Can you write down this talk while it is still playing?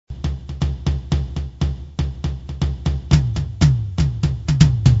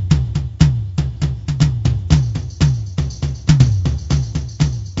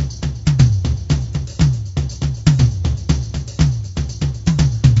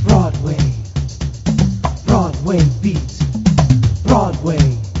Broadway beat. Broadway.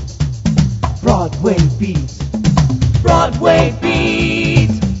 Broadway beat. Broadway beat.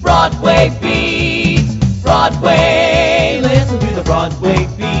 Broadway beat. Broadway. Listen to the Broadway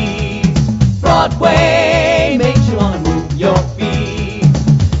beat. Broadway makes you wanna move your feet.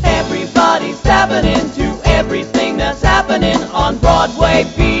 Everybody's tapping into everything that's happening on Broadway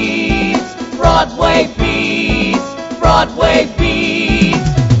beats. Broadway beats. Broadway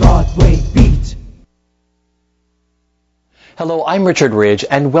beats. Broadway beat. Hello, I'm Richard Ridge,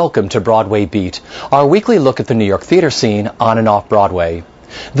 and welcome to Broadway Beat, our weekly look at the New York theater scene on and off Broadway.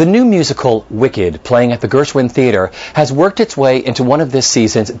 The new musical, Wicked, playing at the Gershwin Theater, has worked its way into one of this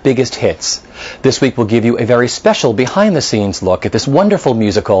season's biggest hits. This week we'll give you a very special behind-the-scenes look at this wonderful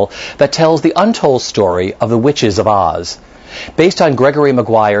musical that tells the untold story of the Witches of Oz. Based on Gregory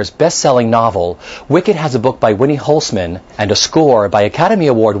Maguire's best-selling novel, Wicked has a book by Winnie Holzman and a score by Academy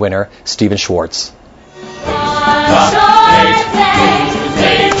Award winner Stephen Schwartz.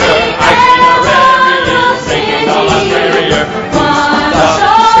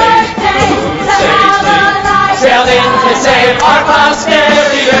 Save our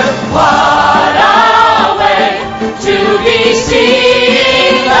posterior. What a way to be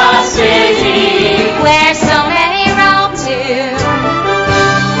seeing the city where so many roam to.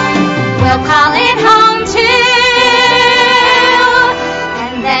 We'll call it home too.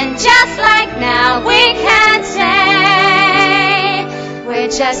 And then just like now we can say we're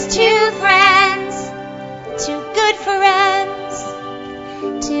just two friends, two good friends,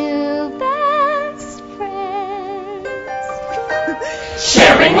 two best friends.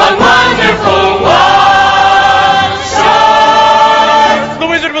 Sharing one wonderful one shore. The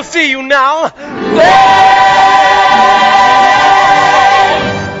wizard will see you now.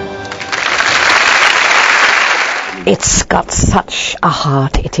 It's got such a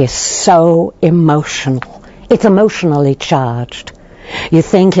heart. It is so emotional. It's emotionally charged. You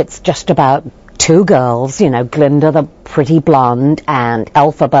think it's just about two girls, Glinda the pretty blonde and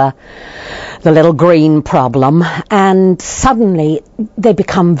Elphaba the little green problem, and suddenly they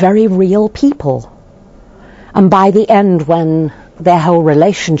become very real people. And by the end, when their whole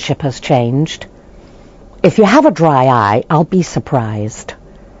relationship has changed, if you have a dry eye, I'll be surprised.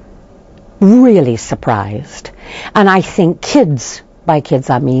 Really surprised. And I think kids, by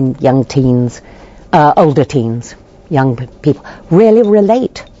kids I mean young teens, older teens, young people, really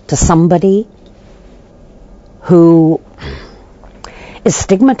relate to somebody who is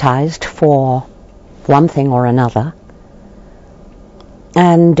stigmatized for one thing or another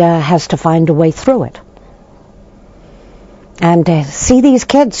and has to find a way through it. And see these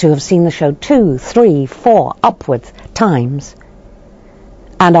kids who have seen the show 2, 3, 4, upwards times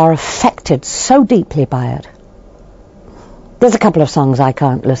and are affected so deeply by it. There's a couple of songs I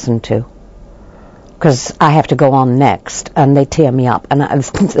can't listen to because I have to go on next and they tear me up, and I'm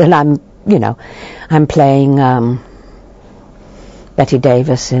playing Betty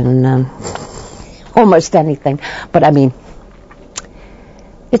Davis in almost anything. But I mean,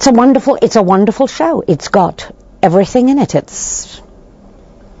 it's a wonderful show. It's got everything in it.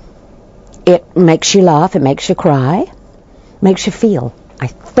 It makes you laugh, it makes you cry, makes you feel. I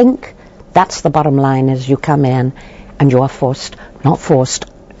think that's the bottom line, is you come in and you are forced, not forced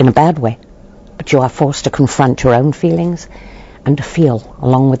in a bad way, but you are forced to confront your own feelings and to feel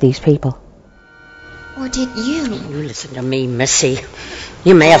along with these people. Or did you? You listen to me, Missy.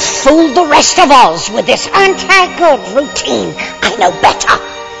 You may have fooled the rest of us with this anti-good routine. I know better.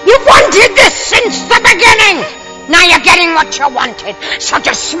 You wanted this since the beginning. Now you're getting what you wanted. So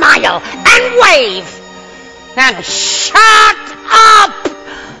just smile and wave. And shut up!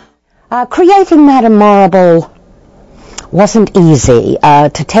 Creating Madame Marble wasn't easy.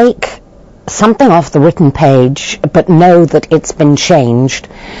 To take something off the written page, but know that it's been changed,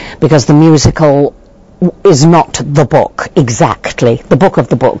 because the musical is not the book exactly, the book of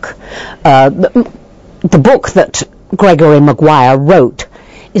the book. The book that Gregory Maguire wrote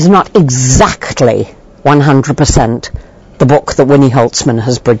is not exactly 100% the book that Winnie Holzman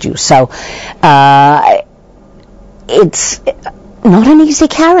has produced. So it's not an easy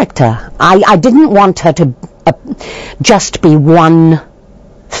character. I didn't want her to just be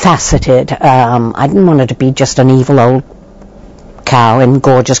one-faceted. I didn't want her to be just an evil old cow in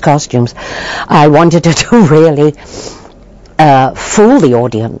gorgeous costumes. I wanted her to really fool the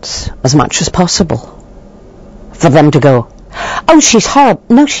audience as much as possible, for them to go, oh, she's horrible.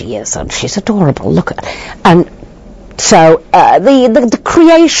 No, she isn't. She's adorable. Look at her. And so the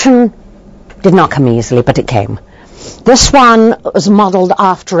creation did not come easily, but it came. This one was modelled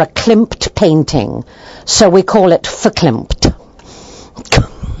after a Klimt painting, so we call it verklimpt.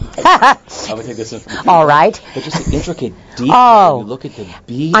 I would take this in from the All right. But just the intricate detail. Oh. You look at the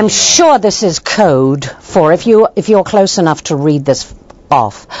bead. I'm sure this is code for if you're close enough to read this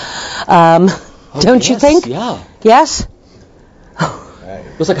off. Don't you think? Yeah. Yes?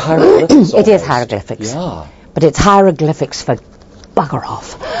 It was like hieroglyphics. It is hieroglyphics. Yeah. But it's hieroglyphics for bugger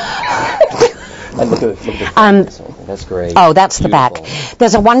off. And look at the that's great. Oh, that's the Beautiful. back.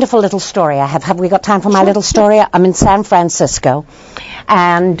 There's a wonderful little story I have. Have we got time for my little story? I'm in San Francisco,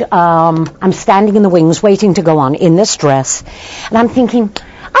 and I'm standing in the wings waiting to go on in this dress, and I'm thinking,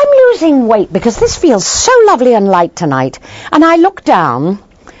 I'm losing weight because this feels so lovely and light tonight. And I look down,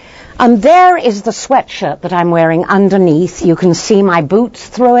 and there is the sweatshirt that I'm wearing underneath. You can see my boots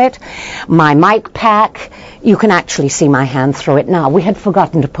through it, my mic pack. You can actually see my hand through it now. We had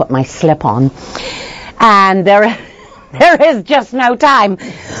forgotten to put my slip on. And there is just no time.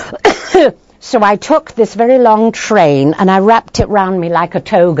 So I took this very long train and I wrapped it round me like a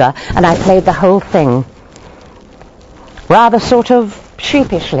toga and I played the whole thing rather sort of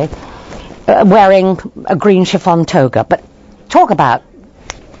sheepishly, wearing a green chiffon toga. But talk about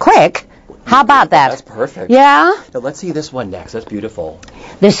quick. How about that? That's perfect. Yeah? Now let's see this one next. That's beautiful.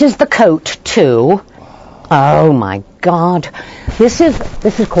 This is the coat too. Oh my God. This is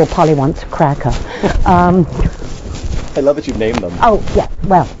called Polly Wants a Cracker. I love that you named them. Oh, yeah.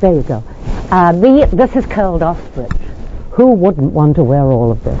 Well, there you go. This is curled ostrich. Who wouldn't want to wear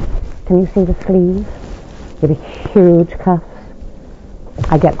all of this? Can you see the sleeves? With a huge cuff.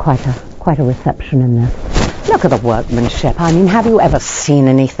 I get quite a reception in this. Look at the workmanship. I mean, have you ever seen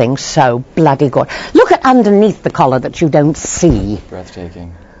anything so bloody good? Look at underneath the collar that you don't see.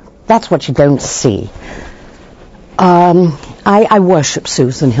 Breathtaking. That's what you don't see. I worship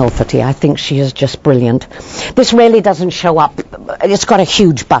Susan Hilferty. I think she is just brilliant. This really doesn't show up. It's got a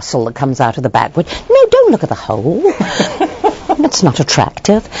huge bustle that comes out of the back. But no, don't look at the hole. It's not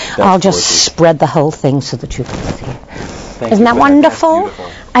attractive. I'll just spread the whole thing so that you can see it. Isn't that wonderful?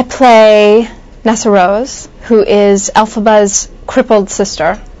 I play Nessa Rose, who is Elphaba's crippled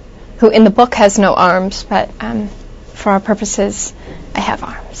sister, who in the book has no arms, but for our purposes, I have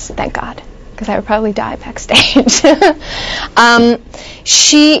arms, thank God. Because I would probably die backstage.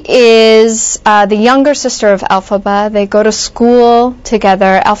 She is the younger sister of Elphaba. They go to school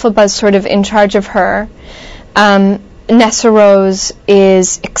together. Elphaba's sort of in charge of her. Nessa Rose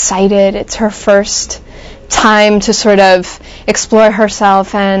is excited. It's her first time to sort of explore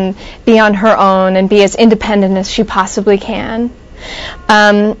herself and be on her own and be as independent as she possibly can.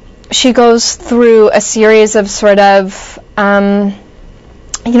 She goes through a series of sort of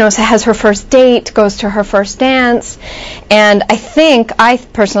has her first date, goes to her first dance, and I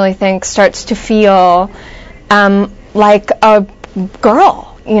personally think, starts to feel like a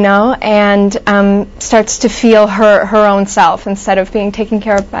girl, and starts to feel her own self instead of being taken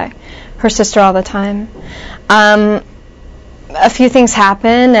care of by her sister all the time. A few things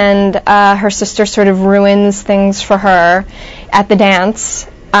happen, and her sister sort of ruins things for her at the dance,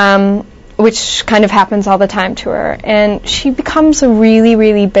 which kind of happens all the time to her. And she becomes a really,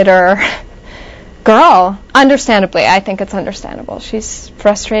 really bitter girl. Understandably, I think it's understandable. She's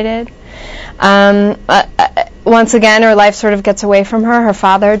frustrated. Once again, her life sort of gets away from her. Her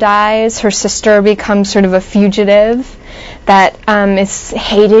father dies. Her sister becomes sort of a fugitive that is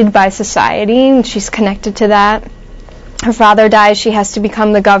hated by society, and she's connected to that. Her father dies. She has to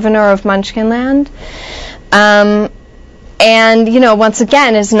become the governor of Munchkinland. And, once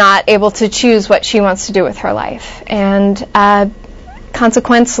again, is not able to choose what she wants to do with her life. And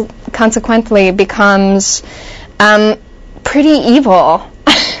consequently becomes pretty evil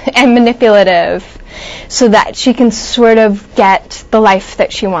and manipulative so that she can sort of get the life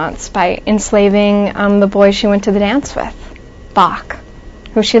that she wants by enslaving the boy she went to the dance with, Bach,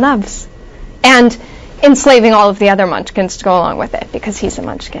 who she loves. And enslaving all of the other munchkins to go along with it because he's a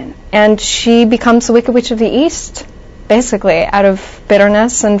munchkin. And she becomes the Wicked Witch of the East, basically, out of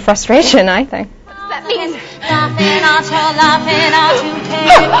bitterness and frustration, I think. That means laughing out to take it out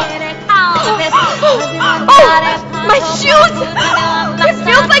of this. Oh, my shoes! It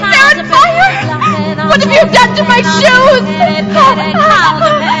feels like they're on fire! What have you done to my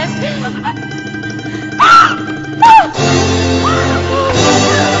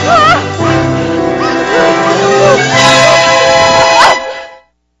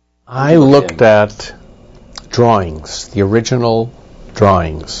I looked at drawings, the original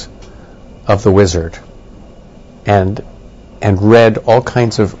drawings of the wizard, and read all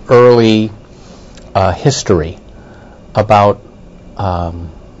kinds of early history about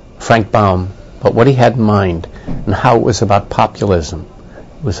Frank Baum, but what he had in mind and how it was about populism.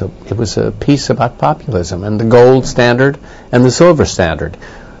 It was a piece about populism and the gold standard and the silver standard.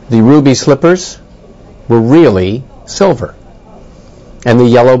 The ruby slippers were really silver. And the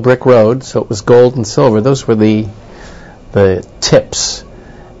yellow brick road, so it was gold and silver. Those were the tips.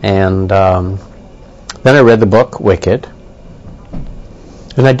 And then I read the book, Wicked,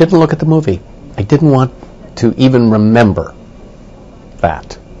 and I didn't look at the movie. I didn't want to even remember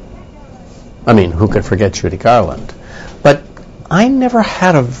that. I mean, who could forget Judy Garland? But I never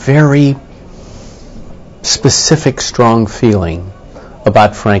had a very specific, strong feeling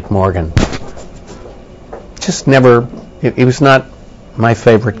about Frank Morgan. Just never, it was not my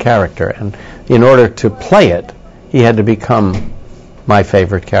favorite character. And in order to play it, he had to become my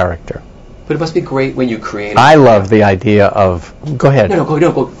favorite character. But it must be great when you create. I love the idea of. Go ahead. Go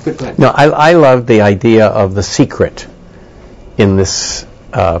ahead. No, I love the idea of the secret in this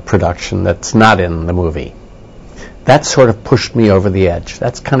production that's not in the movie. That sort of pushed me over the edge.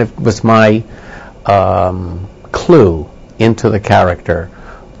 That's kind of was my clue into the character,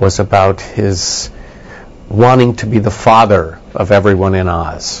 was about his wanting to be the father of everyone in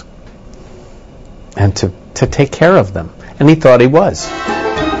Oz and to take care of them. And he thought he was.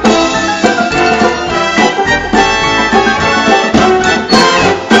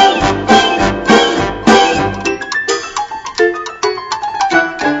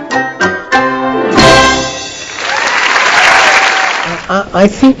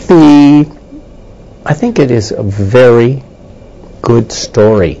 I think it is a very good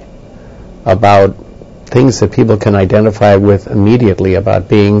story about things that people can identify with immediately, about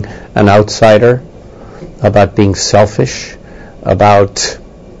being an outsider, about being selfish, about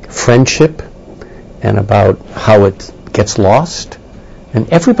friendship, and about how it gets lost. And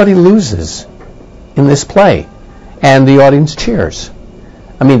everybody loses in this play, and the audience cheers.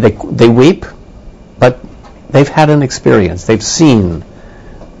 I mean, they weep, but they've had an experience. They've seen.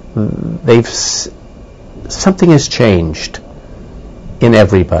 Something has changed in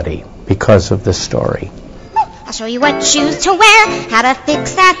everybody because of this story. I'll show you what shoes to wear, how to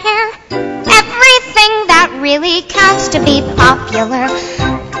fix that hair, everything that really counts to be popular.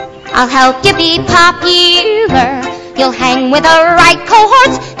 I'll help you be popular. You'll hang with the right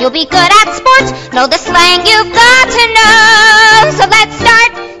cohorts, you'll be good at sports, know the slang you've got to know. So let's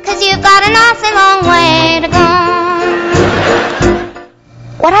start, 'cause you've got an awfully long way to go.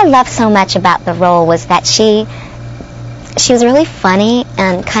 What I loved so much about the role was that she was really funny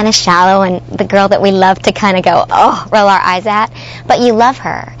and kind of shallow, and the girl that we love to kind of go, oh, roll our eyes at, but you love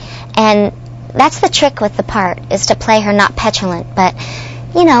her. And that's the trick with the part, is to play her not petulant, but,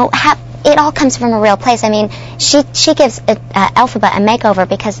 you know, it all comes from a real place. I mean, she gives Elphaba a makeover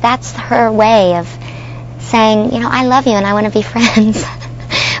because that's her way of saying, you know, I love you and I want to be friends,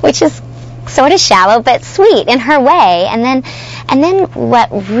 which is sort of shallow but sweet in her way. And then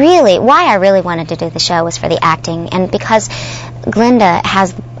why I really wanted to do the show was for the acting, and because Glinda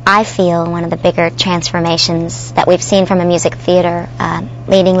has, I feel, one of the bigger transformations that we've seen from a music theater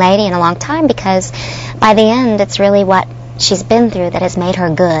leading lady in a long time, because by the end it's really what she's been through that has made her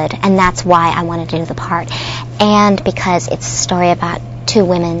good, and that's why I wanted to do the part. And because it's a story about two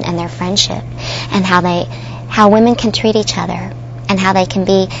women and their friendship, and how women can treat each other, and how they can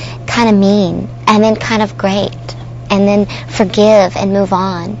be kind of mean and then kind of great, and then forgive and move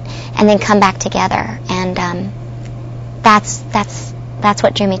on, and then come back together. And that's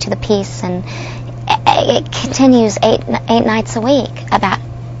what drew me to the piece, and it continues eight nights a week about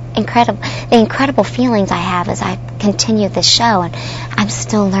the incredible feelings I have as I continue this show, and I'm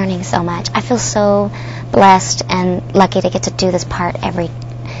still learning so much. I feel so blessed and lucky to get to do this part every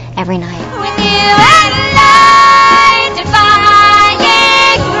night. With you and I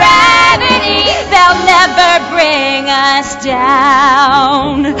defying gravity, they'll never bring us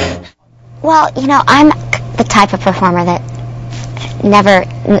down. Well, you know, I'm the type of performer that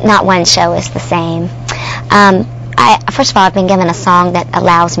not one show is the same. First of all, I've been given a song that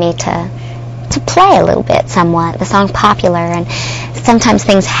allows me to play a little bit somewhat, the song Popular, and sometimes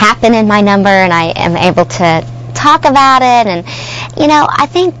things happen in my number and I am able to talk about it. And, you know, I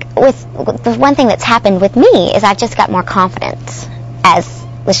think with the one thing that's happened with me is I've just got more confidence as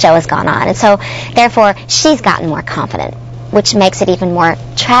the show has gone on. And so, therefore, she's gotten more confident, which makes it even more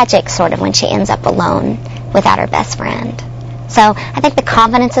tragic, sort of, when she ends up alone without her best friend. So I think the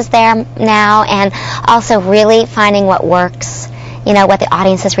confidence is there now, and also really finding what works, you know, what the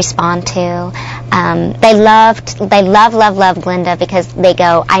audiences respond to. They love Glinda because they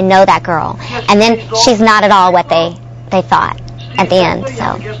go, I know that girl. And then she's not at all what they thought at the end.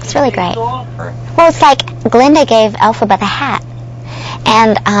 So it's really great. Well, it's like Glinda gave Elphaba the hat.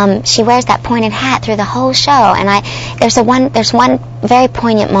 And she wears that pointed hat through the whole show. And there's one very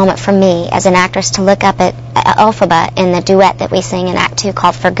poignant moment for me as an actress to look up at Elphaba in the duet that we sing in Act 2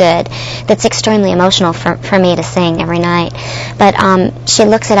 called For Good. That's extremely emotional for me to sing every night. But she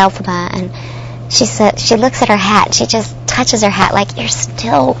looks at Elphaba and she looks at her hat. She just touches her hat like, you're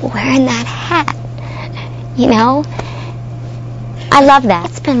still wearing that hat. You know? I love that.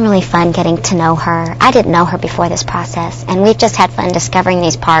 It's been really fun getting to know her. I didn't know her before this process, and we've just had fun discovering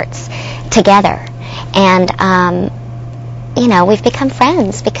these parts together. And, you know, we've become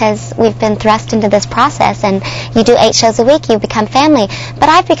friends because we've been thrust into this process, and you do 8 shows a week, you become family. But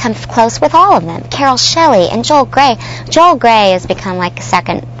I've become close with all of them. Carol Shelley and Joel Grey. Joel Grey has become like a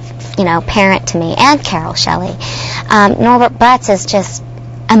second, you know, parent to me, and Carol Shelley. Norbert Butz is just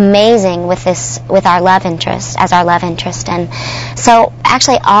amazing with our love interest, and so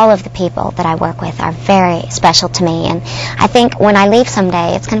actually all of the people that I work with are very special to me. And I think when I leave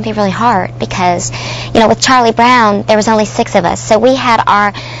someday, it's going to be really hard because, you know, with Charlie Brown there was only 6 of us, so we had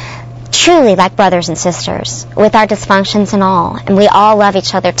our truly like brothers and sisters with our dysfunctions and all, and we all love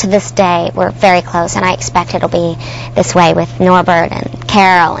each other to this day. We're very close, and I expect it'll be this way with Norbert and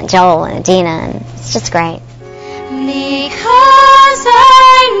Carol and Joel and Adina, and it's just great. Because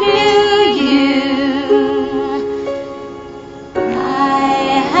I knew you,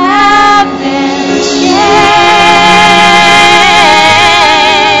 I have been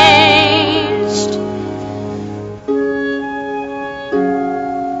changed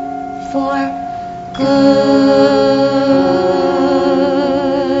for good.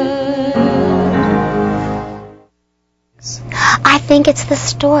 I think it's the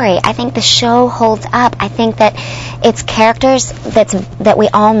story. I think the show holds up. I think that it's characters that we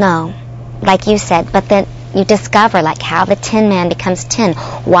all know, like you said, but then you discover like how the Tin Man becomes tin,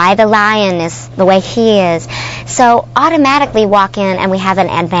 why the lion is the way he is. So automatically walk in and we have an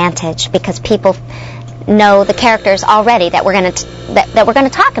advantage because people know the characters already that we're going to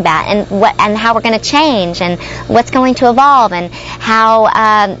talk about, and how we're going to change, and what's going to evolve, and how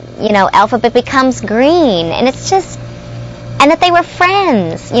you know, Elphaba becomes green, and it's just, and that they were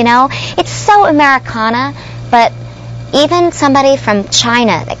friends. You know, it's so Americana, but even somebody from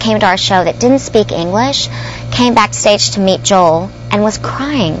China that came to our show that didn't speak English came backstage to meet Joel and was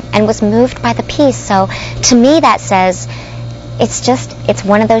crying and was moved by the piece. So to me that says it's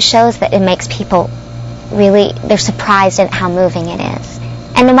one of those shows that it makes people really, they're surprised at how moving it is.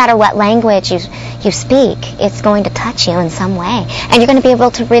 And no matter what language you speak, it's going to touch you in some way. And you're going to be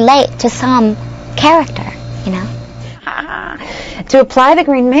able to relate to some character, you know. To apply the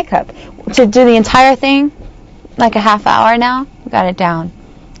green makeup, to do the entire thing, like a half hour now, we got it down.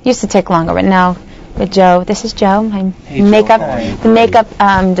 Used to take longer, but now with Joe, this is Joe, my the makeup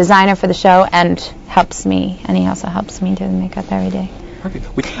designer for the show, and helps me, and he also helps me do the makeup every day. Perfect.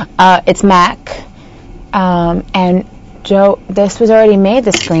 It's Mac, and Joe, this was already made,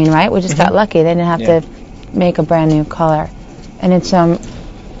 the screen, right? We just got lucky. They didn't have to make a brand new color. And it's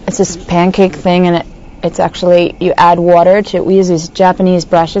this pancake thing, and it's actually, you add water to, we use these Japanese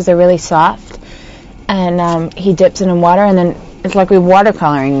brushes, they're really soft, and he dips it in water, and then it's like we're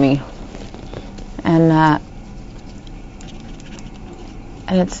watercoloring me. And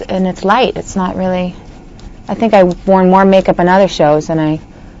it's light. It's not really, I think I've worn more makeup in other shows than I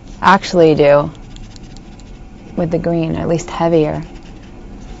actually do with the green, or at least heavier.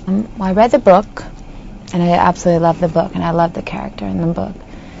 Well, I read the book, and I absolutely love the book, and I love the character in the book.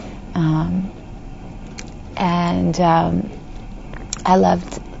 I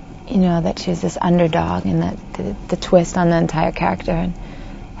loved, you know, that she was this underdog, and that the twist on the entire character, and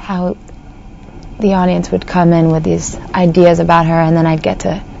how the audience would come in with these ideas about her, and then I'd get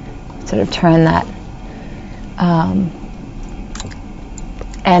to sort of turn that.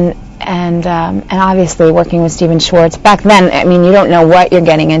 And obviously working with Stephen Schwartz back then, I mean, you don't know what you're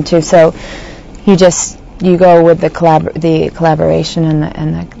getting into, so you go with the collaboration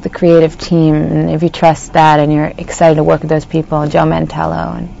and the creative team, and if you trust that and you're excited to work with those people, Joe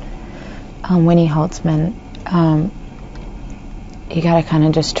Mantello and Winnie Holtzman, you got to kind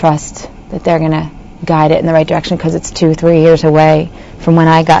of just trust that they're going to guide it in the right direction, because it's 2-3 years away from when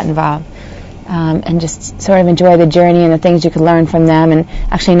I got involved. And just sort of enjoy the journey and the things you could learn from them, and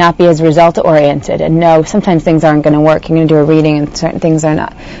actually not be as result-oriented, and know sometimes things aren't going to work. You're going to do a reading, and certain things are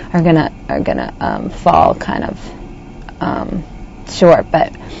gonna fall kind of short.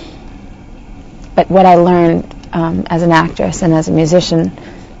 But what I learned as an actress and as a musician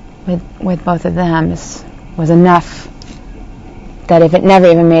with both of them was enough that if it never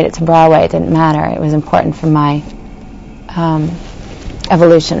even made it to Broadway, it didn't matter. It was important for my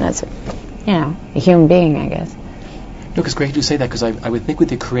evolution as a human being, I guess. No, because great you say that, because I would think with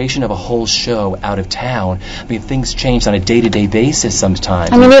the creation of a whole show out of town, I mean, things change on a day-to-day basis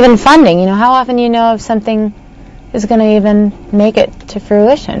sometimes. I mean, even funding, how often you know if something is going to even make it to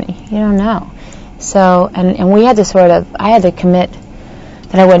fruition? You don't know. So, and we had to I had to commit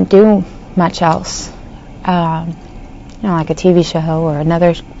that I wouldn't do much else, like a TV show or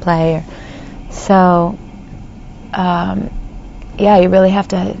another play. So, you really have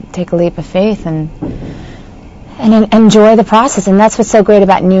to take a leap of faith and enjoy the process. And that's what's so great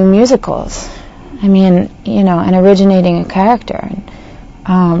about new musicals. I mean, and originating a character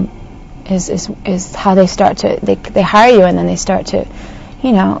is how they start to, they hire you and then they start to,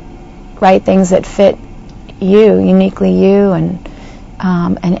 write things that fit you, uniquely you, and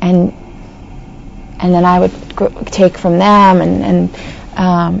then I would take from them and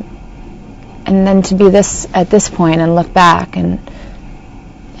then to be at this point and look back and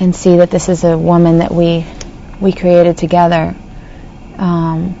see that this is a woman that we created together,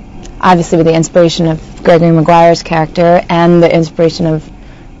 obviously with the inspiration of Gregory Maguire's character and the inspiration of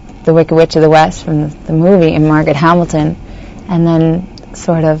the Wicked Witch of the West from the movie and Margaret Hamilton, and then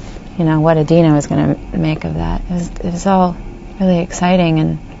sort of what Adina was going to make of that. It was all really exciting,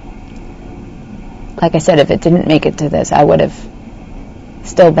 and like I said, if it didn't make it to this, I would have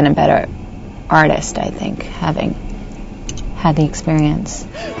still been a better artist, I think, having had the experience.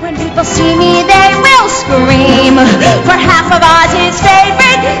 When people see me, they will scream for half of Oz's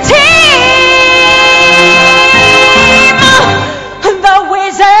favorite team, the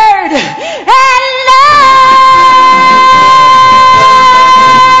Wizard.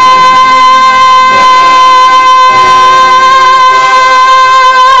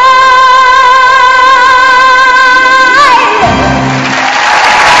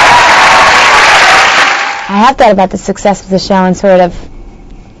 I have thought about the success of the show and sort of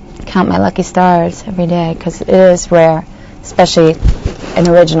count my lucky stars every day, because it is rare, especially an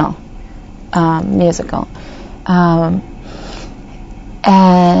original musical.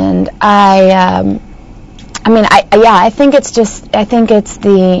 And I think it's the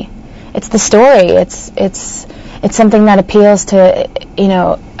story. It's something that appeals to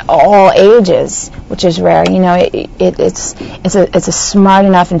all ages, which is rare. It's a smart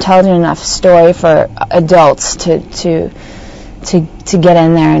enough, intelligent enough story for adults to get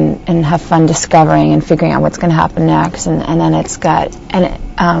in there and have fun discovering and figuring out what's going to happen next, and then it's got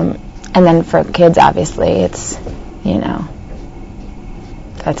and then for kids, obviously, it's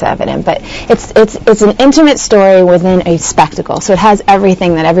that's evident, but it's an intimate story within a spectacle, so it has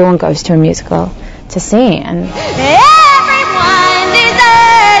everything that everyone goes to a musical to see. And Everyone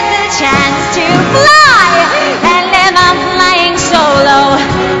deserves a chance to fly, and if I'm flying solo,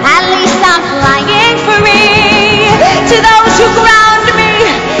 at least I'm flying free. To those who ground me,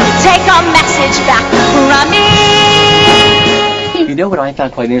 take a message back from me. What I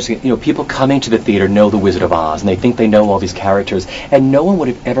found quite interesting, people coming to the theater know The Wizard of Oz, and they think they know all these characters, and no one would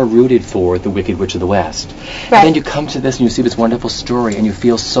have ever rooted for the Wicked Witch of the West. Right. And then you come to this and you see this wonderful story, and you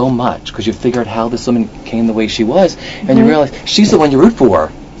feel so much, because you figure out how this woman came the way she was, and you realize she's the one you root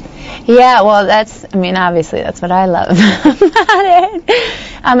for. Yeah, well, obviously that's what I love about it.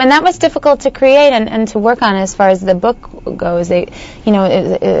 And that was difficult to create and to work on as far as the book goes. There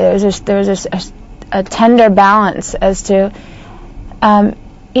was a tender balance as to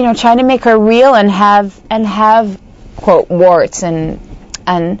trying to make her real and have quote warts and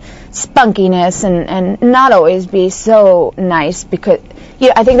spunkiness and not always be so nice, because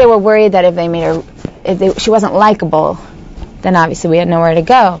I think they were worried that if they made her, she wasn't likable, then obviously we had nowhere to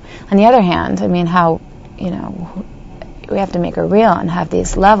go. On the other hand, how we have to make her real and have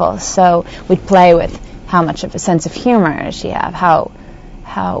these levels, so we'd play with how much of a sense of humor does she have, how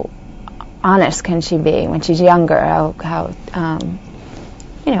honest can she be when she's younger, how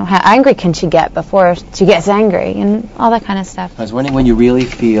angry can she get before she gets angry, and all that kind of stuff. I was wondering when you really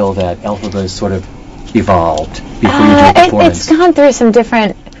feel that Elphaba is sort of evolved before you do a performance. It's gone through some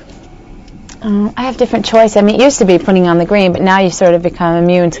different, I have different choice. It used to be putting on the green, but now you sort of become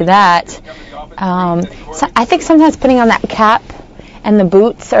immune to that. So I think sometimes putting on that cap and the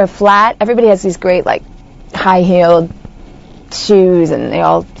boots are flat. Everybody has these great, high-heeled shoes, and they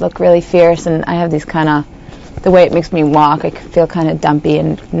all look really fierce, and I have these kind of, the way it makes me walk, I feel kind of dumpy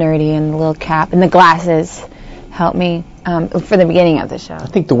and nerdy, and the little cap and the glasses help me for the beginning of the show. I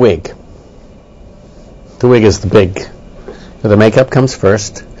think the wig. The wig is the big. The makeup comes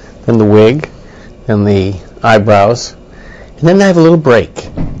first, then the wig, then the eyebrows, and then I have a little break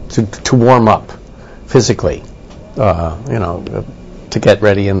to warm up physically, to get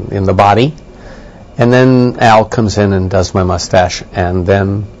ready in the body, and then Al comes in and does my mustache, and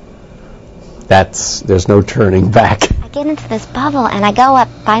then there's no turning back. get into this bubble, and I go up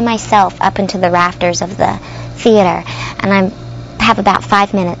by myself up into the rafters of the theater, and I have about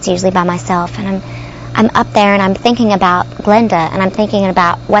 5 minutes usually by myself, and I'm up there and I'm thinking about Glinda, and I'm thinking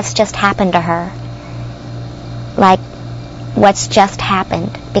about what's just happened to her. Like, what's just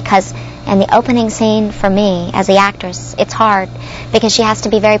happened. Because in the opening scene, for me, as the actress, it's hard, because she has to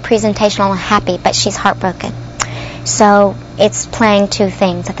be very presentational and happy, but she's heartbroken. So it's playing two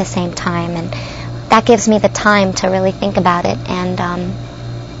things at the same time, and that gives me the time to really think about it. And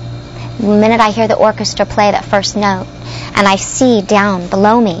the minute I hear the orchestra play that first note, and I see down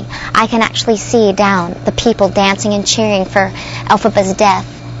below me, I can actually see down the people dancing and cheering for Elphaba's death.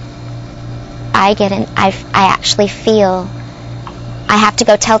 I actually feel I have to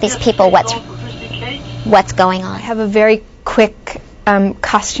go tell these people what's going on. I have a very quick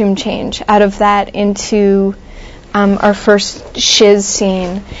costume change out of that into our first shiz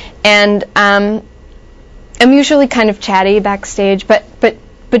scene, and I'm usually kind of chatty backstage, but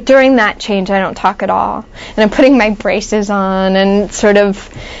during that change I don't talk at all, and I'm putting my braces on and sort of,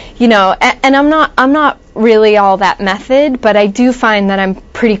 and I'm not really all that method, but I do find that I'm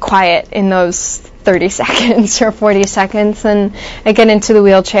pretty quiet in those 30 seconds or 40 seconds, and I get into the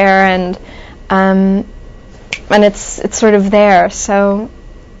wheelchair, and it's sort of there. So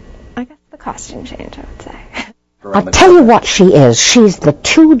I guess the costume change, I would say. I'll tell you what she is. She's the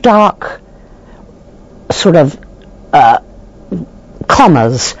two dark sort of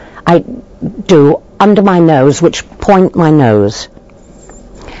commas I do under my nose, which point my nose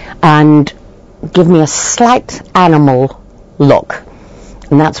and give me a slight animal look.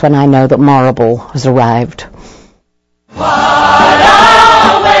 And that's when I know that Morrible has arrived. What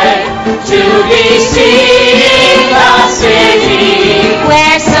a way to be seeing the city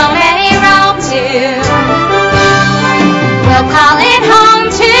where so many roam to. We'll call it home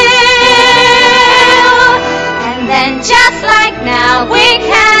too. And then just like now we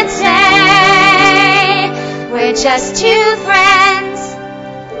can say we're just two